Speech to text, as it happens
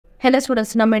Hello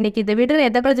students, நம்ம இன்னைக்கு இந்த வீடியோல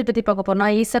எந்த காலேஜ் பத்தி பார்க்க போறோம்னா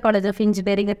EASA College of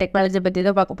Engineering and Technology பத்தி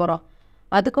தான் பார்க்க போறோம்.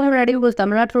 அதுக்கு முன்னாடி உங்களுக்கு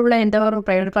தமிழ்நாட்டில் உள்ள எந்த ஒரு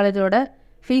பிரைவேட் காலேஜோட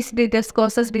fees details,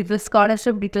 courses details,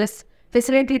 scholarship details,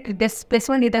 facility details,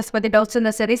 placement details பத்தி டவுட்ஸ்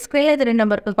இருந்தா சரி ஸ்க்ரீன்ல தெரிய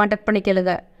நம்பருக்கு கான்டாக்ட் பண்ணி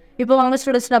கேளுங்க. இப்போ வாங்க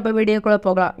ஸ்டூடெண்ட்ஸ் நம்ம வீடியோக்குள்ள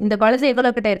போகலாம். இந்த காலேஜ் எங்க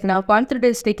லொக்கேட் இருக்குன்னா கோயம்புத்தூர்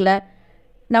டிஸ்ட்ரிக்ட்ல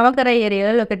நவக்கரை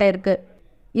ஏரியாவில் லொக்கேட் இருக்கு.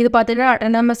 இது பார்த்தீங்கன்னா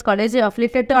autonomous college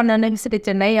affiliated to Anna university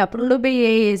Chennai, approved by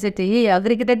EASA,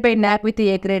 aggregated by NAC with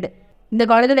A grade. இந்த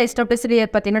காலேஜில் எஸ்டாப்ளிஷ்டு இயர்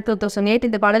பார்த்தீங்கன்னா 2008.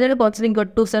 இந்த காலேஜில் கவுன்சிலிங் கோட்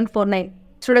 2049.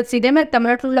 ஸ்டூடெண்ட்ஸ் இதேமாதிரி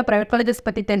தமிழ்நாட்டில் உள்ள ப்ரைவேட் காலேஜஸ்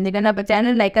பற்றி தெரிஞ்சுக்க நம்ம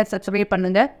சேனல் லைக்காக சப்ஸ்கிரைப்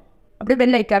பண்ணுங்கள். அப்படியே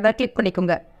பெல் ஐக்காக கிளிக்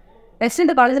பண்ணிக்கோங்க. நெக்ஸ்ட்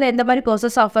இந்த காலேஜில் எந்த மாதிரி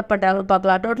கோர்சஸ் ஆஃபர் பண்ணுறாங்கன்னு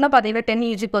பார்க்கலாம். டோட்டலாக பார்த்தீங்கன்னா 10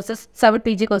 UG கோர்சஸ், 7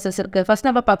 PG கோர்சஸ் இருக்குது. ஃபர்ஸ்ட்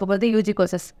நம்ம பார்க்க போகிறது UG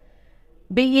courses.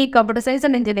 BE Computer Science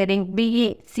and Engineering, BE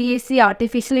CSC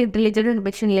Artificial Intelligence and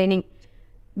Machine Learning,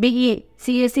 BE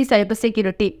CSC Cyber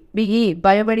Security, BE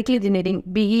Biomedical Engineering,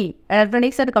 BE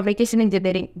Electronics and Communication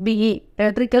Engineering, BE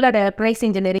Electrical and Electronics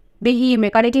Engineering, BE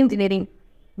Mechanical Engineering,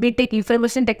 BTech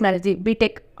Information Technology,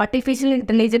 BTech Artificial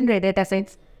Intelligence and Data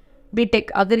Science, BTech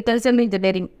Agricultural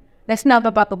Engineering. Next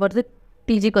நம்ம பார்க்க போகிறது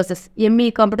PG courses. ME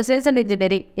Computer Science and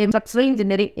Engineering, ME Structural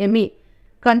Engineering, ME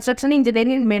Construction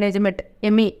Engineering and Management,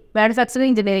 ME Manufacturing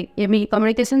Engineering, ME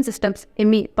Communication Systems,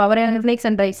 ME Power Electronics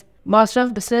and Drives, Master of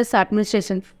Business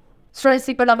Administration. Students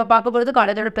இப்போ நம்ம பார்க்க போகிறது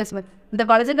காலேஜோட placement. இந்த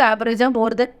காலேஜுக்கு ஆவரேஜாக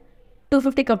மோர் தென்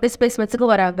 250 companies பிளேஸ்மெண்ட்ஸுக்கு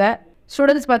வராங்க.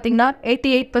 Students பார்த்தீங்கன்னா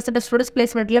 88% ஸ்டூடெண்ட்ஸ்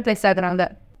பிளேஸ்மெண்ட்டில் பிளேஸ் ஆகுறாங்க.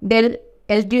 Del,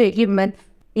 LTU equipment,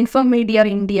 இன்ஃபோமீடியா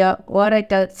India,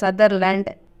 Oracle,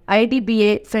 Sutherland,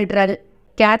 IDBA Federal,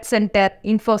 gate centre,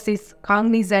 Infosys,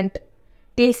 Cognizant,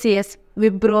 TCS,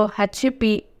 Wipro,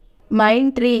 HP,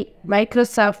 Mindtree,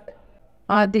 Microsoft,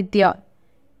 Aditya,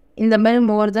 இந்த மாதிரி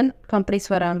மோர் தென் கம்பெனிஸ்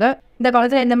வராங்க. இந்த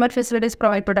காலேஜில் எந்த மாதிரி ஃபெசிலிட்டிஸ்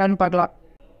ப்ரொவைட் பண்ணுறான்னு பார்க்கலாம்.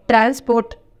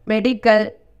 Transport, medical,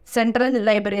 central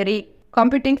library,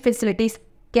 computing facilities,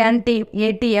 canteen,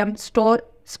 ATM, store,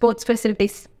 sports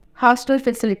facilities, hostel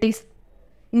facilities,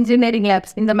 engineering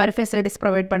labs, இந்த மாதிரி ஃபெசிலிட்டிஸ்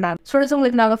ப்ரொவைட் பண்ணுறாங்க. ஸ்டூடெண்ட்ஸ்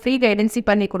உங்களுக்கு நாங்கள் ஃப்ரீ கைடன்சி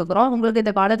பண்ணி கொடுக்குறோம். உங்களுக்கு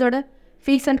இந்த காலேஜோட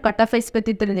fees and cut off fees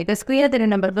பற்றி தெரிஞ்சுக்க ஸ்க்ரீனில் தெரிய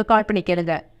நம்பருக்கு கால் பண்ணி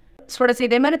கேளுங்க. ஸ்டூடெண்ட்ஸ்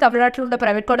இதே மாதிரி தமிழ்நாட்டில் உள்ள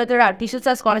பிரைவேட் காலேஜோட அட்மிஷன்ஸ்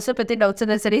ஸ்காலர்ஷிப் பற்றி டவுட்ஸ்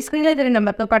இருந்தால் சரி ஸ்க்ரீனில் தெரிய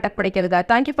நம்பருக்கு கான்டாக்ட் பண்ணிக்கிறதா.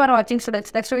 தேங்க்யூ ஃபார் வாட்சிங்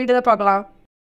ஸ்டூடெண்ட்ஸ். நெக்ஸ்ட் வீடியோவில் பார்க்கலாம்.